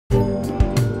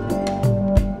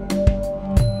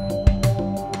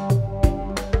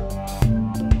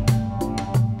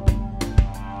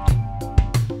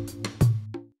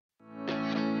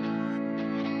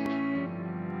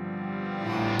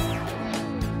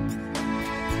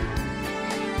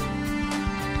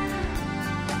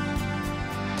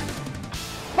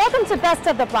Welcome to Best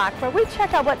of the Block, where we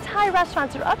check out what Thai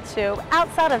restaurants are up to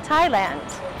outside of Thailand.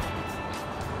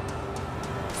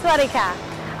 Swadika,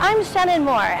 I'm Shannon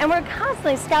Moore, and we're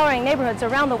constantly scouring neighborhoods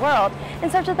around the world in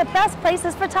search of the best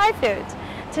places for Thai food.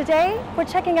 Today, we're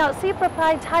checking out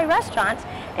Sripaphai Thai restaurant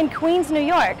in Queens, New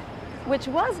York, which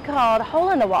was called Hole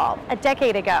in the Wall a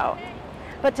decade ago.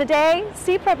 But today,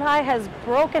 Sripaphai has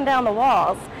broken down the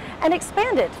walls and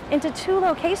expanded into 2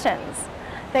 locations.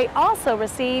 They also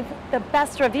receive the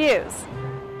best reviews.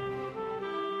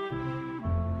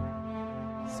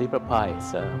 Sripaphai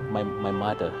is my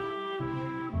mother.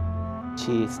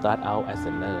 She started out as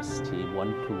a nurse. She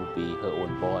wanted to be her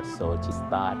own boss, so she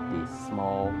started this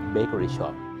small bakery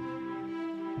shop.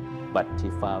 But she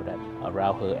found that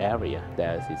around her area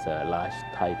there is a large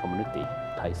Thai community,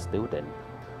 Thai student.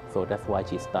 So that's why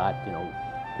she started,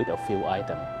 with a few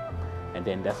items. And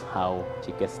then that's how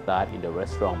she gets started in the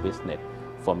restaurant business.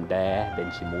 From there,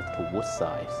 then she moved to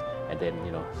Woodside, and then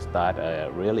start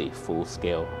a really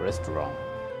full-scale restaurant.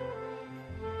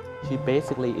 She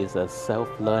basically is a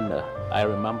self-learner. I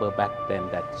remember back then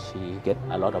that she get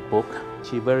a lot of books.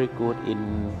 She very good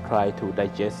in try to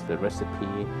digest the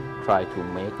recipe, try to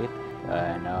make it,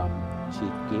 and she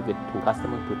give it to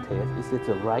customer to taste. Is it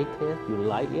the right taste? You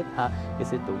like it?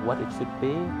 Is it what it should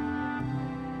be?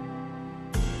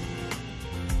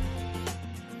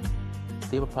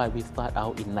 Sripaphai, we start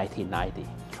out in 1990,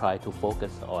 try to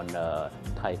focus on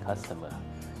Thai customer,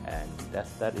 and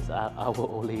that is our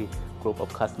only group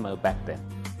of customer back then.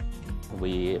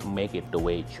 We make it the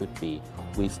way it should be.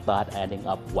 We start adding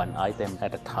up 1 item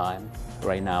at a time.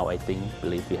 Right now, I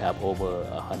believe we have over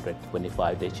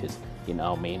 125 dishes in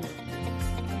our menu.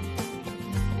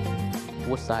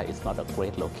 Woodside is not a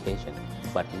great location,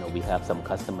 but we have some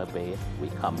customer base. We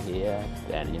come here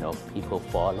and people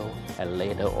follow, and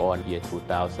later on year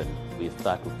 2000 we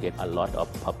start to get a lot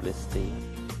of publicity.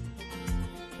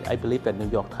 I believe that New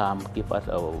York Times give us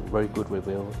a very good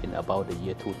review in about the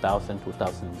year 2000,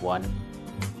 2001,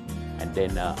 and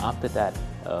then after that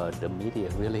the media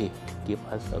really give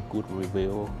us a good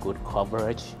review, good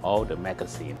coverage, all the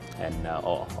magazine and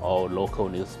all local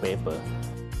newspaper.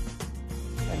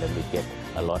 And then we get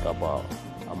a lot of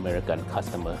American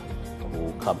customers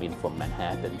who come in from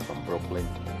Manhattan, from Brooklyn.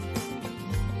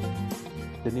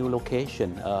 The new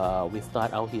location, we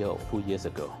start out here 2 years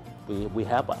ago. We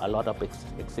have a lot of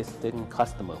existing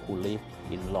customers who live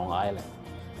in Long Island,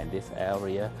 and this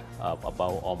area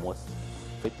about almost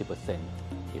 50%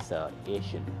 is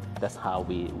Asian. That's how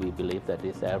we believe that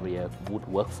this area would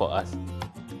work for us.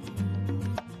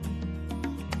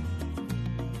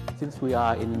 Since we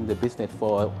are in the business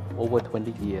for over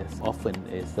 20 years, often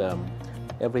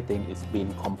everything is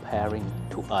being comparing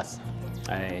to us.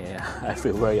 I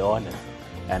feel very honored,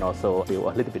 and also feel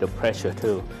a little bit of pressure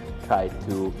to try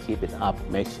to keep it up,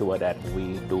 make sure that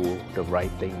we do the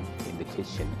right thing in the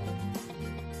kitchen.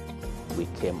 We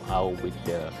came out with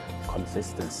the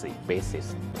consistency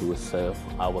basis to serve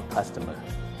our customer.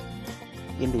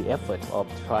 In the effort of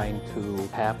trying to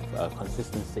have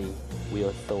consistency, we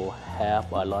also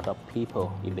have a lot of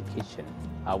people in the kitchen.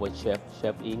 Our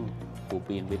Chef Ing, who've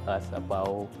been with us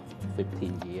about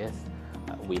 15 years.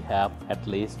 We have at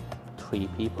least 3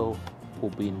 people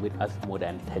who've been with us more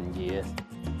than 10 years.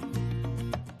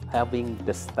 Having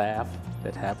the staff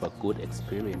that have a good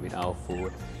experience with our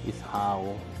food is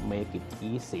how make it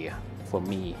easier for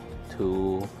me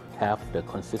to have the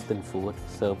consistent food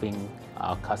serving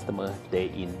our customer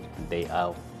day in and day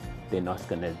out. They're not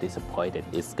going to disappoint it.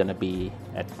 It's going to be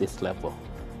at this level,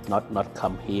 not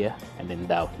come here and then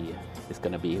down here. It's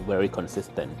going to be very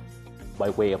consistent. By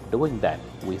way of doing that,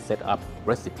 we set up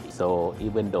recipes. So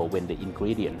even though when the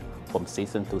ingredient from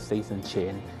season to season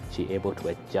change, she's able to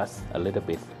adjust a little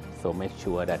bit. So make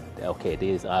sure that, okay,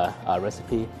 this is our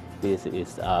recipe, this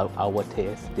is our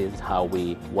taste, this is how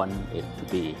we want it to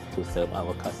be to serve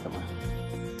our customer.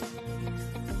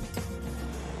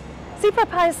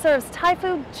 Sripaphai serves Thai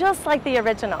food just like the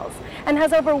originals and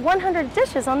has over 100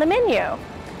 dishes on the menu.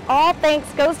 All thanks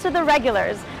goes to the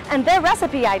regulars and their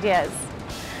recipe ideas.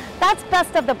 That's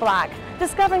Best of the Block,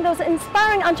 discovering those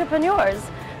inspiring entrepreneurs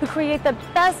who create the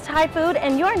best Thai food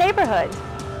in your neighborhood.